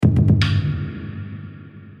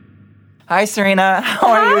Hi, Serena. How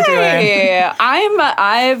are you doing?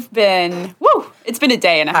 It's been a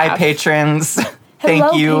day and a half. Hi, patrons. Hello,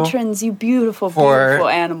 Thank you, patrons, you beautiful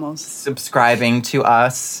animals. Subscribing to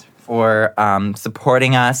us, for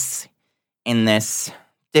supporting us in this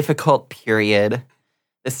difficult period,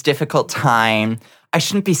 this difficult time. I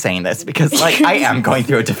shouldn't be saying this because, I am going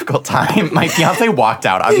through a difficult time. My fiance walked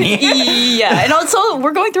out on me. Yeah, and also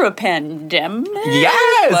we're going through a pandemic.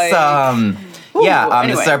 Yes. Anyway,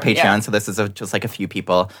 this is our Patreon, so this is just a few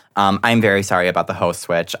people. I'm very sorry about the host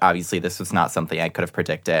switch. Obviously, this was not something I could have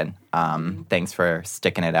predicted. Thanks for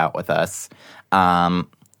sticking it out with us.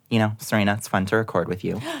 Serena, it's fun to record with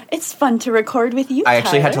you. It's fun to record with you, I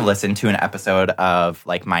actually Tyler. had to listen to an episode of,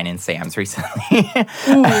 mine and Sam's recently.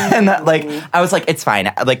 And, I was like, it's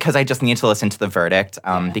fine. Because I just need to listen to the verdict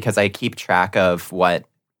because I keep track of what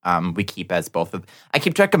we keep as both of... I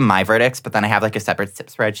keep track of my verdicts, but then I have, a separate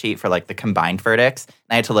spreadsheet for, the combined verdicts. And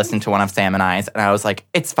I had to listen to one of Sam and I's, and I was like,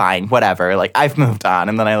 it's fine, whatever. I've moved on.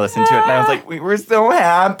 And then I listened to it, and I was like, we were so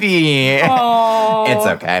happy. Aww. It's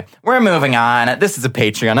okay. We're moving on. This is a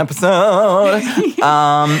Patreon episode.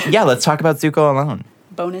 Let's talk about Zuko alone.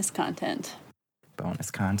 Bonus content.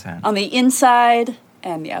 On the inside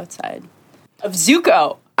and the outside of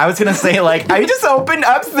Zuko. I was going to say, I just opened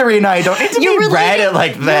up, Serena. I don't need to be read it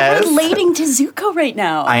like this. You're relating to Zuko right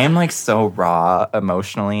now. I am, so raw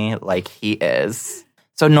emotionally, like he is.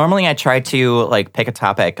 So normally I try to, pick a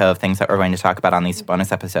topic of things that we're going to talk about on these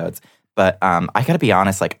bonus episodes. But I got to be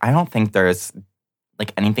honest, I don't think there's,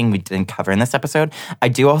 anything we didn't cover in this episode. I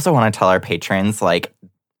do also want to tell our patrons,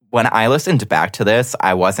 when I listened back to this,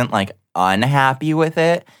 I wasn't, unhappy with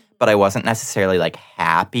it. But I wasn't necessarily,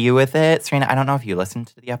 happy with it. Serena, I don't know if you listened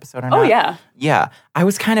to the episode or not. Oh, yeah. Yeah. I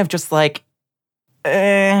was kind of just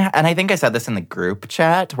and I think I said this in the group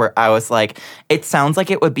chat where I was like, it sounds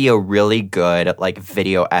like it would be a really good,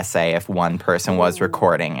 video essay if one person was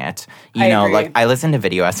recording it. You know, agree. I listen to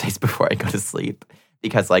video essays before I go to sleep.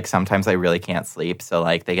 Because, sometimes I really can't sleep, so,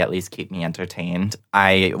 they at least keep me entertained.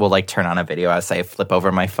 I will, turn on a video essay, flip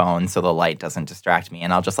over my phone so the light doesn't distract me,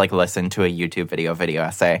 and I'll just, listen to a YouTube video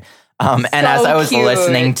essay. And as I was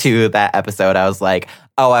listening to that episode, I was like,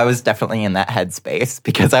 oh, I was definitely in that headspace.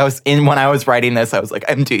 Because when I was writing this, I was like,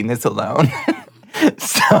 I'm doing this alone.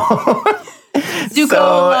 Zuko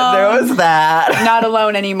so there was that. Not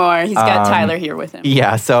alone anymore. He's got Tyler here with him.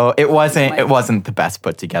 Yeah, so it wasn't the best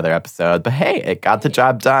put together episode, but hey, it got the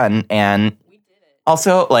job done. And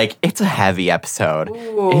also, it's a heavy episode.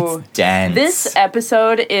 Ooh. It's dense. This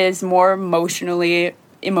episode is more emotionally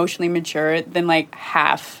mature than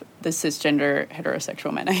half the cisgender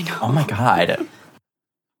heterosexual men I know. Oh my God.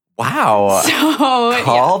 Wow. So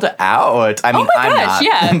called out. I mean, I'm not.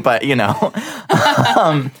 Yeah. But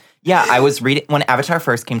yeah, I was reading when Avatar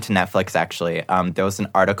first came to Netflix. Actually, there was an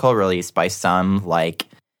article released by some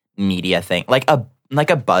media thing, like a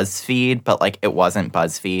BuzzFeed, but it wasn't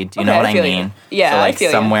BuzzFeed. Do you know what I mean? Yeah, so, I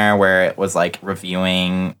feel somewhere where it was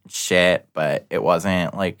reviewing shit, but it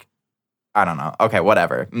wasn't I don't know. Okay,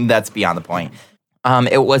 whatever. That's beyond the point.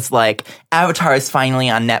 It was Avatar is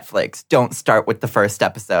finally on Netflix. Don't start with the first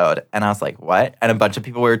episode. And I was like, what? And a bunch of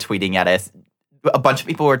people were tweeting at us. A bunch of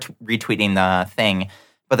people were retweeting the thing.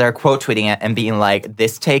 But they're quote tweeting it and being like,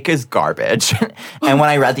 this take is garbage. And when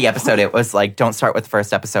I read the episode, it was don't start with the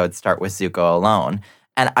first episode, start with Zuko alone.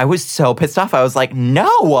 And I was so pissed off. I was like, no,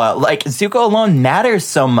 Zuko alone matters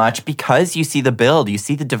so much because you see the build, you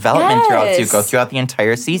see the development throughout Zuko, throughout the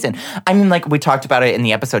entire season. I mean, we talked about it in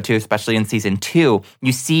the episode too, especially in season 2.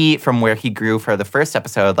 You see from where he grew for the first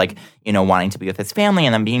episode, wanting to be with his family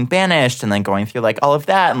and then being banished and then going through all of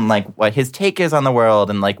that and what his take is on the world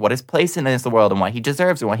and what his place in the world and what he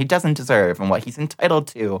deserves and what he doesn't deserve and what he's entitled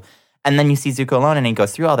to. And then you see Zuko alone and he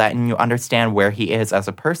goes through all that and you understand where he is as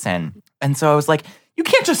a person. And so I was like, you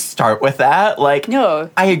can't just start with that. No.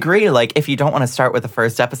 I agree. If you don't want to start with the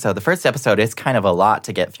first episode is kind of a lot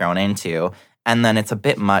to get thrown into. And then it's a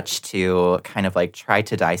bit much to kind of try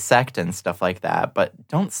to dissect and stuff like that. But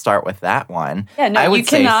don't start with that one. Yeah, no, I would you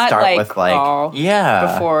cannot start with crawl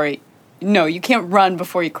yeah. before. No, you can't run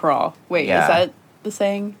before you crawl. Wait, Yeah. Is that the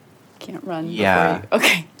saying? Can't run. Yeah. Before you,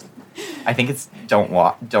 okay. I think it's don't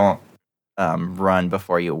run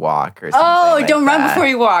before you walk or something. Oh, don't run that. before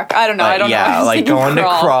you walk. I don't know. But I don't know. yeah, going to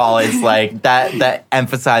crawl is that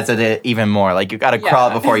emphasizes it even more. You got to crawl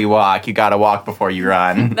before you walk. You got to walk before you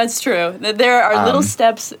run. That's true. There are little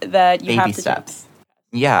steps that you have to steps.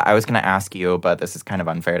 Yeah, I was going to ask you, but this is kind of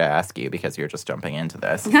unfair to ask you because you're just jumping into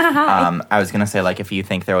this. I was going to say, if you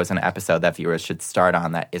think there was an episode that viewers should start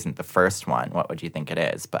on that isn't the first one, what would you think it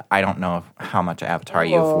is? But I don't know how much Avatar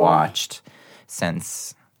you've watched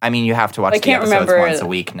since I mean, you have to watch I the can't episodes remember. once a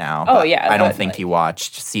week now. Oh, but yeah, I don't but, think like- you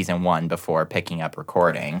watched season 1 before picking up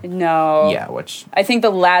recording. No. Yeah, which I think the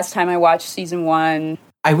last time I watched season 1.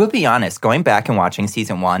 I will be honest, going back and watching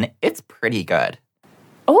season 1, it's pretty good.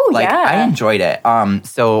 Oh, Like, yeah. I enjoyed it.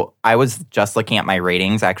 So I was just looking at my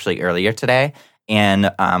ratings actually earlier today,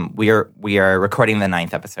 and we are recording the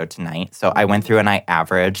 9th episode tonight. So I went through and I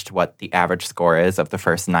averaged what the average score is of the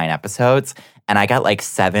first 9 episodes, and I got like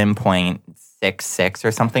 7.66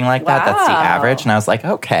 or something like that. That's the Wow. average, and I was like,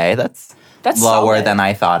 okay, that's lower solid. than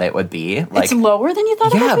I thought it would be. Like, It's lower than you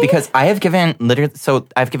thought it yeah, would be? because I have given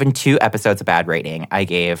I've given 2 episodes a bad rating. I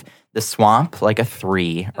gave The Swamp like a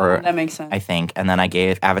 3, or that makes sense. I think, and then I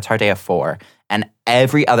gave Avatar Day a 4, and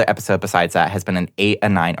every other episode besides that has been an 8, a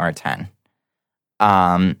 9, or a 10.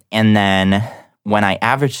 And then when I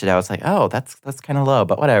averaged it, I was like, oh, that's kind of low,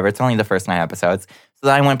 but whatever. It's only the first 9 episodes. So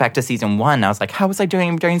then I went back to season 1, and I was like, how was I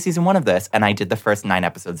doing during season 1 of this? And I did the first 9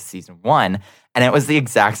 episodes of season 1, and it was the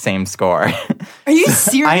exact same score. Are you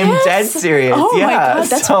serious? I am dead serious. Oh yeah. my God,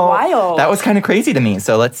 that's So wild. That was kind of crazy to me.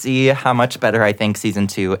 So let's see how much better I think season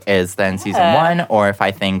 2 is than season 1, or if I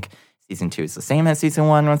think season 2 is the same as season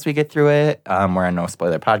 1 once we get through it. We're a no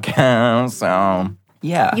spoiler podcast, so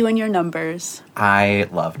yeah. You and your numbers. I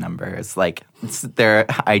love numbers. Like,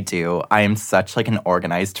 I do. I am such like an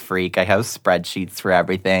organized freak. I have spreadsheets for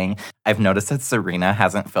everything. I've noticed that Serena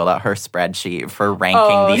hasn't filled out her spreadsheet for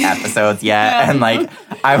ranking the episodes yet. Yeah. And like,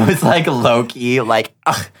 I was like low-key, like,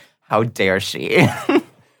 ugh, how dare she?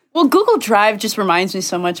 Well, Google Drive just reminds me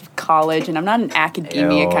so much of college, and I'm not an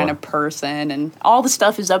academia Ew. kind of person, and all the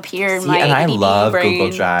stuff is up here in See, my and I ADD love brain.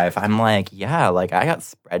 Google Drive. I'm like, yeah, like I got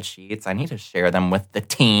spreadsheets. I need to share them with the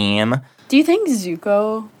team. Do you think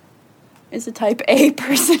Zuko is a type A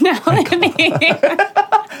personality?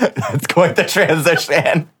 That's quite the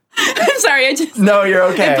transition. I'm sorry, I just No, you're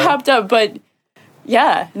okay. it popped up, but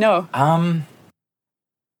yeah, no,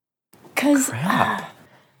 because Crap.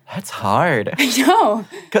 That's hard. I know.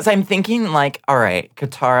 Because I'm thinking, like, all right,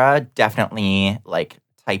 Katara definitely, like,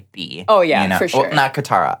 type B. Oh, yeah, for sure. Well, not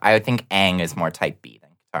Katara. I would think Aang is more type B than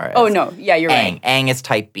Katara is. Oh no, yeah, you're Aang. right. Aang is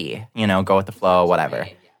type B. Go with the flow, whatever.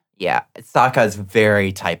 Yeah. Sokka is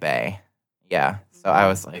very type A. Yeah. So I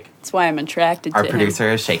was like, That's why I'm attracted our to producer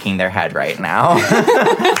is shaking their head right now.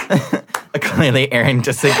 Clearly, Aaron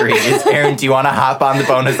disagrees. Aaron, do you want to hop on the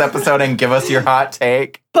bonus episode and give us your hot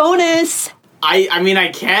take? him. Bonus. I mean, I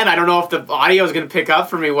can. I don't know if the audio is going to pick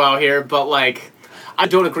up for me well here, but, like, I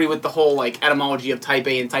don't agree with the whole, like, etymology of type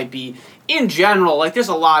A and type B. In general, like, there's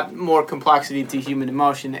a lot more complexity to human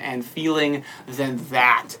emotion and feeling than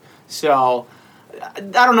that. So, I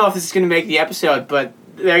don't know if this is going to make the episode, but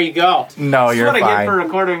there you go. No, This is you're what I fine. get for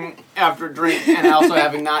recording after a drink and also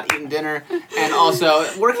having not eaten dinner and also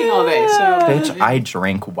working all day. So, Bitch, I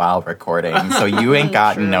drink while recording, so you ain't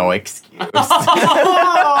got no excuse.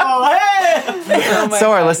 oh, hey!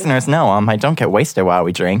 So our listeners know, I don't get wasted while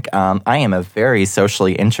we drink. I am a very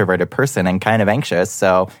socially introverted person and kind of anxious.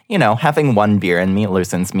 So, having one beer in me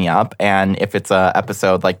loosens me up. And if it's a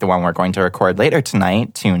episode like the one we're going to record later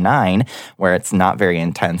tonight, 2-9, where it's not very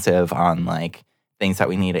intensive on like things that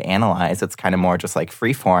we need to analyze, it's kind of more just like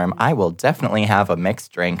free form, I will definitely have a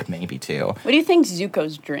mixed drink, maybe 2. What do you think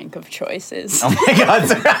Zuko's drink of choice is? Oh my God.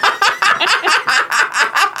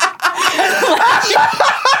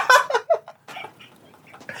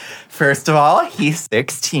 First of all, he's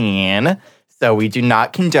 16, so we do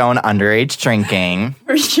not condone underage drinking.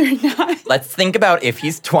 For sure not. Let's think about if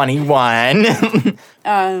he's 21.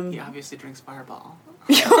 He obviously drinks Fireball.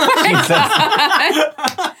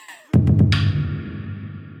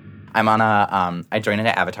 I'm on I joined an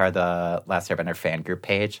Avatar The Last Airbender fan group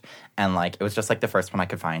page, and like it was just like the first one I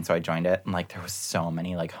could find, so I joined it, and like there was so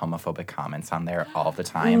many like homophobic comments on there all the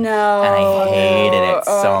time. No. And I hated it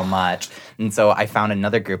so much. And so I found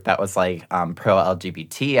another group that was like pro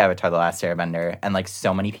LGBT Avatar The Last Airbender, and like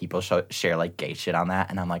so many people share like gay shit on that,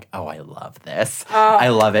 and I'm like, oh, I love this. I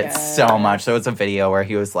love it so much. There was a video where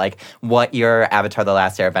he was like, what your Avatar The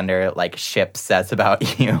Last Airbender like ship says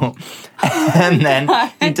about you. And then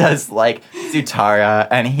he does like Zutara,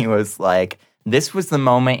 and he was like, this was the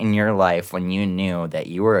moment in your life when you knew that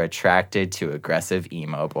you were attracted to aggressive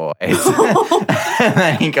emo boys. And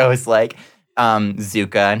then he goes like,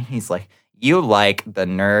 Zuka, and he's like, you like the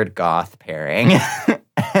nerd goth pairing.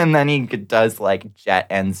 And then he does like Jet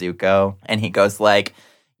and Zuko, and he goes like,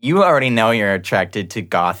 you already know you're attracted to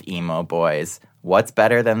goth emo boys. What's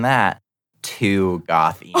better than that? 2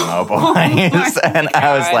 goth emo boys. And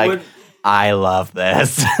I was like, I love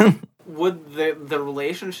this. Would the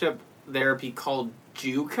relationship there be called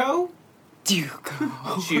Juco? Zuko.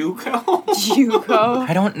 Juco? Zuko.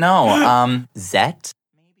 I don't know. Zet,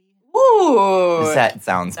 Ooh. That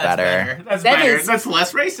sounds better. That's That better. is- That's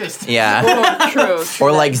less racist. Yeah. Oh, true.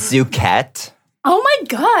 Or like Zucchett. Oh my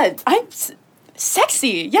god,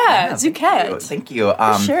 sexy. Yeah, Zucchett. Thank you.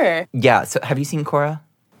 Sure. Yeah, so have you seen Cora?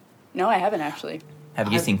 No, I haven't actually.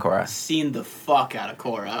 Have you seen Cora? Seen the fuck out of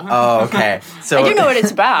Cora. Oh, okay. So I do know what it's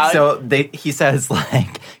about. So he says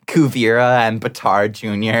like Kuvira and Batar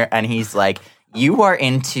Jr. and he's like, you are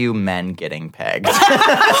into men getting pegged.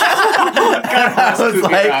 I was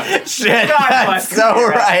like, shit, that's so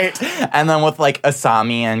right. And then with like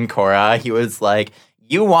Asami and Cora, he was like,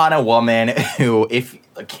 you want a woman who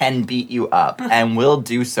can beat you up and will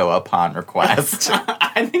do so upon request.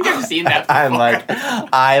 I think I've seen that before. I'm like,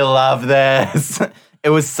 I love this. It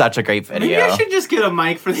was such a great video. Maybe I should just get a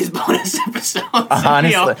mic for these bonus episodes.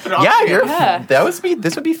 Honestly, Yeah.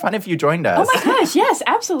 This would be fun if you joined us. Oh my gosh, yes,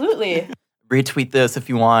 absolutely. Retweet this if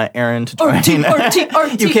you want Aaron to join. RT.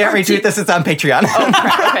 You can't retweet this; it's on Patreon. Oh,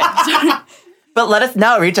 crap. Okay. Sorry. But let us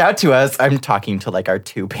know. Reach out to us. I'm talking to like our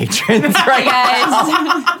 2 patrons right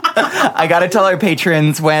now. Guys. I gotta tell our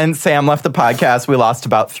patrons when Sam left the podcast, we lost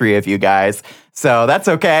about 3 of you guys, so that's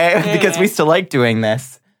okay because we still like doing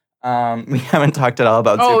this. We haven't talked at all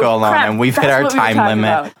about Zuko alone, crap. and we've That's hit our what we were time talking limit.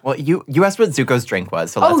 about. Well, you asked what Zuko's drink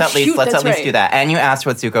was, so let's Oh, at least shoot, that's right. do that. And you asked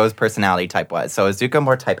what Zuko's personality type was. So is Zuko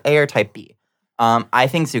more type A or type B? I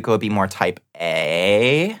think Zuko would be more type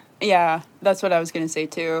A. Yeah, that's what I was gonna say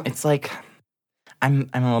too. It's like I'm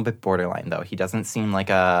a little bit borderline though. He doesn't seem like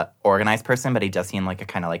a organized person, but he does seem like a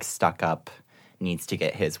kind of like stuck up, needs to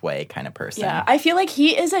get his way kind of person. Yeah, I feel like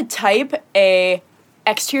he is a type A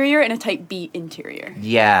exterior and a type B interior.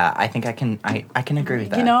 Yeah, I think I can agree with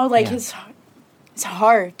that. You know, like Yeah. his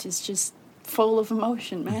heart is just full of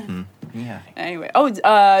emotion, man. Yeah. Anyway,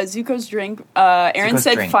 Zuko's drink. Aaron Zuko's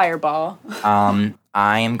said drink. Fireball.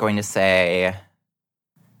 I am going to say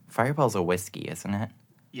Fireball's a whiskey, isn't it?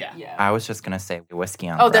 Yeah. I was just gonna say whiskey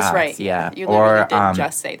on. Oh, that's rocks, right. Yeah. You literally did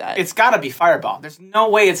just say that. It's gotta be Fireball. There's no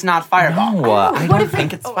way it's not Fireball. No, I what don't if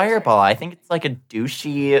think it- it's oh, Fireball. I think it's like a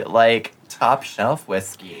douchey, like top shelf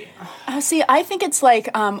whiskey. See, I think it's like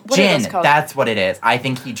what are Gin. those called? That's what it is. I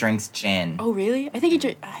think he drinks gin. Oh, really? I think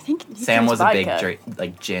he Sam drinks was a big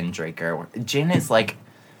vodka. gin drinker. Gin is like,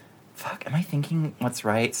 fuck. Am I thinking what's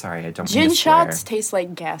right? Sorry, I don't. mean Gin to swear. shots taste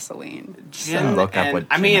like gasoline. Gin, look up what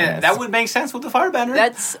I gin mean, is. that would make sense with the Firebender.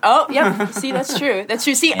 That's See, that's true. That's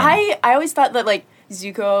true. See, I always thought that like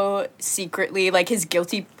Zuko secretly like his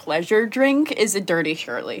guilty pleasure drink is a Dirty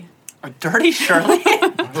Shirley. a Dirty Shirley.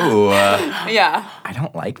 Ooh, Yeah. I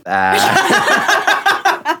don't like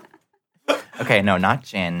that. Okay, no, not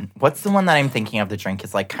gin. What's the one that I'm thinking of? The drink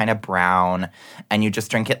is like kind of brown, and you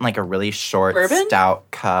just drink it in like a really short Bourbon?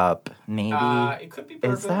 stout cup. Maybe It could be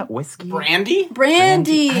bourbon. is that whiskey? Brandy?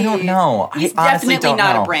 Brandy. I don't know. He's I honestly definitely don't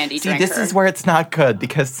not know. a brandy See, drinker. this is where it's not good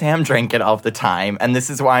because Sam drank it all the time, and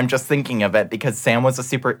this is why I'm just thinking of it because Sam was a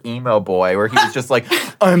super emo boy where he was just like,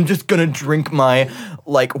 I'm just gonna drink my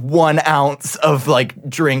like 1 ounce of like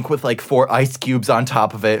drink with like 4 ice cubes on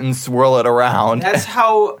top of it and swirl it around. That's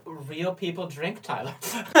how real people drink, Tyler.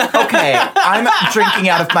 Okay, I'm drinking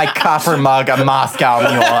out of my copper mug a Moscow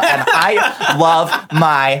Mule, and I love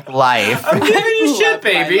my life. I'm giving you Love shit,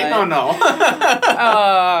 baby. my No, life.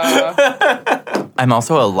 no. I'm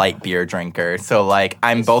also a light beer drinker, so like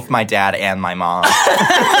I'm both my dad and my mom.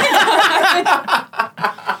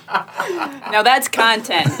 Now that's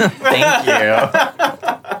content. Thank you.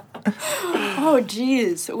 Oh,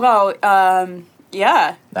 jeez. Well,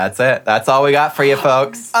 yeah. That's it. That's all we got for you,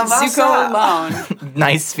 folks. Zuko alone.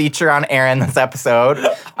 Nice feature on Aaron this episode.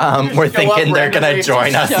 We're up thinking they're gonna randomly.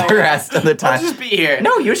 join us Show the up. rest of the I'll time. just be here.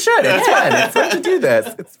 No, you should. It's fun. It's fun to do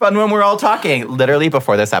this. It's fun when we're all talking. Literally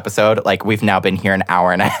before this episode, like we've now been here an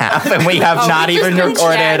hour and a half, and we have not we've even just been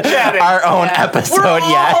recorded chatting. our own Yeah. episode We're all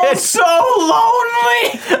yet. so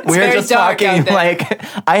lonely. We're very just dark talking out there. like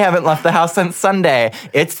I haven't left the house since Sunday.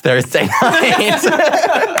 It's Thursday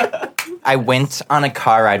night. I went on a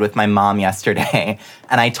car ride with my mom yesterday,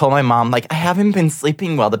 and I told my mom, like, I haven't been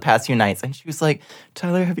sleeping well the past few nights. And she was like,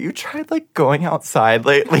 Tyler, have you tried, like, going outside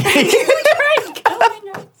lately?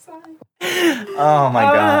 Oh, my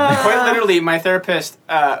God. Quite literally, my therapist,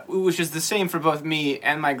 which is the same for both me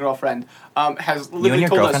and my girlfriend, has literally You and your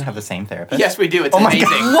told girlfriend us. have the same therapist? Yes, we do. It's my amazing.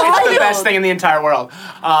 God. It's the Wild. best thing in the entire world.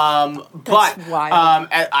 But wild.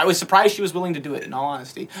 I was surprised she was willing to do it, in all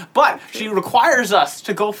honesty. But she requires us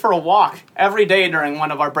to go for a walk every day during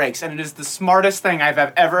one of our breaks, and it is the smartest thing I've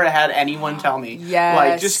ever had anyone tell me. Yes.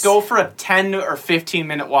 Like, just go for a 10 or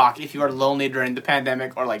 15-minute walk if you are lonely during the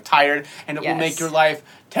pandemic or, like, tired, and it will Yes. make your life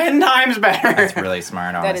 10 times better. That's really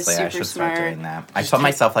smart, That is honestly. I super should start smart. doing that. I told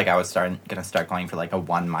myself, like, I was gonna start going for, like, a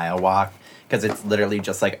 1 mile walk. because it's literally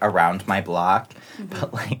just like around my block.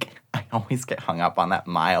 But like I always get hung up on that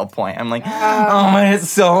mile point. I'm like, oh, it's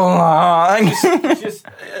so long.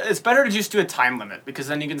 It's better to just do a time limit because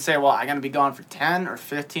then you can say, well, I'm gonna be gone for 10 or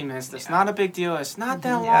 15 minutes. That's not a big deal. It's not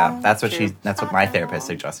that long. Yeah, that's what my therapist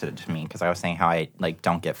suggested to me because I was saying how I like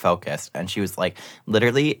don't get focused, and she was like,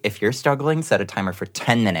 literally, if you're struggling, set a timer for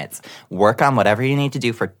 10 minutes. Work on whatever you need to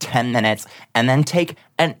do for 10 minutes, and then take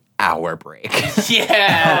an hour break.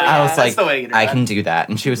 Yeah, I was like, that's the way to get it I done. can do that.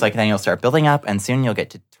 And she was like, then you'll start building up, and soon you'll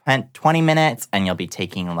get to 20 minutes, and you'll be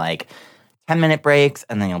taking like 10-minute breaks,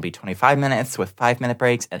 and then you'll be 25 minutes with 5-minute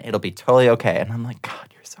breaks, and it'll be totally okay. And I'm like, God,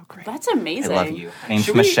 you're so great. That's amazing. I love you. Her name's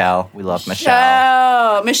Should we- Michelle. We love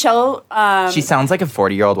Michelle. Michelle. She sounds like a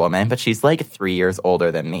 40-year-old woman, but she's like 3 years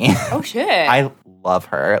older than me. Oh shit. I love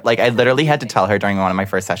her. Like, I literally had to tell her during one of my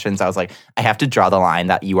first sessions, I was like, I have to draw the line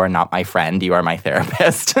that you are not my friend, you are my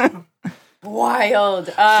therapist. Wild.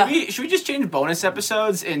 Should we just change bonus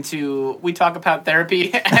episodes into we talk about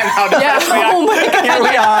therapy and how to Yeah. Oh my god. Here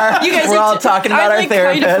we are. You guys We're are all talking about I, our like,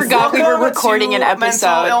 therapist. kind of forgot we were Welcome recording an to Mental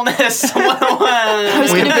episode. Illness 101.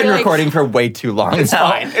 was We've gonna been be like- recording for way too long It's now.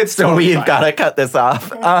 fine. It's so totally we've fine. got to cut this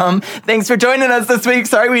off. Thanks for joining us this week.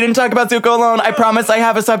 Sorry we didn't talk about Zuko alone. I promise I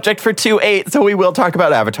have a subject for 2-8, so we will talk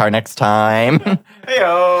about Avatar next time.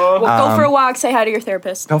 Heyo. Well, go for a walk. Say hi to your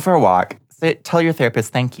therapist. Go for a walk. Tell your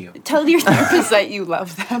therapist thank you. Tell your therapist that you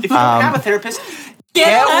love them. If you don't have a therapist,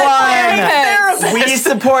 Get one! therapist. We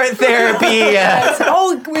support therapy.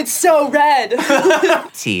 Oh, it's so red.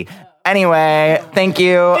 T. Anyway, thank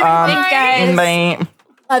you. Thanks, guys. Bye.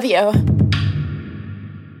 Love you.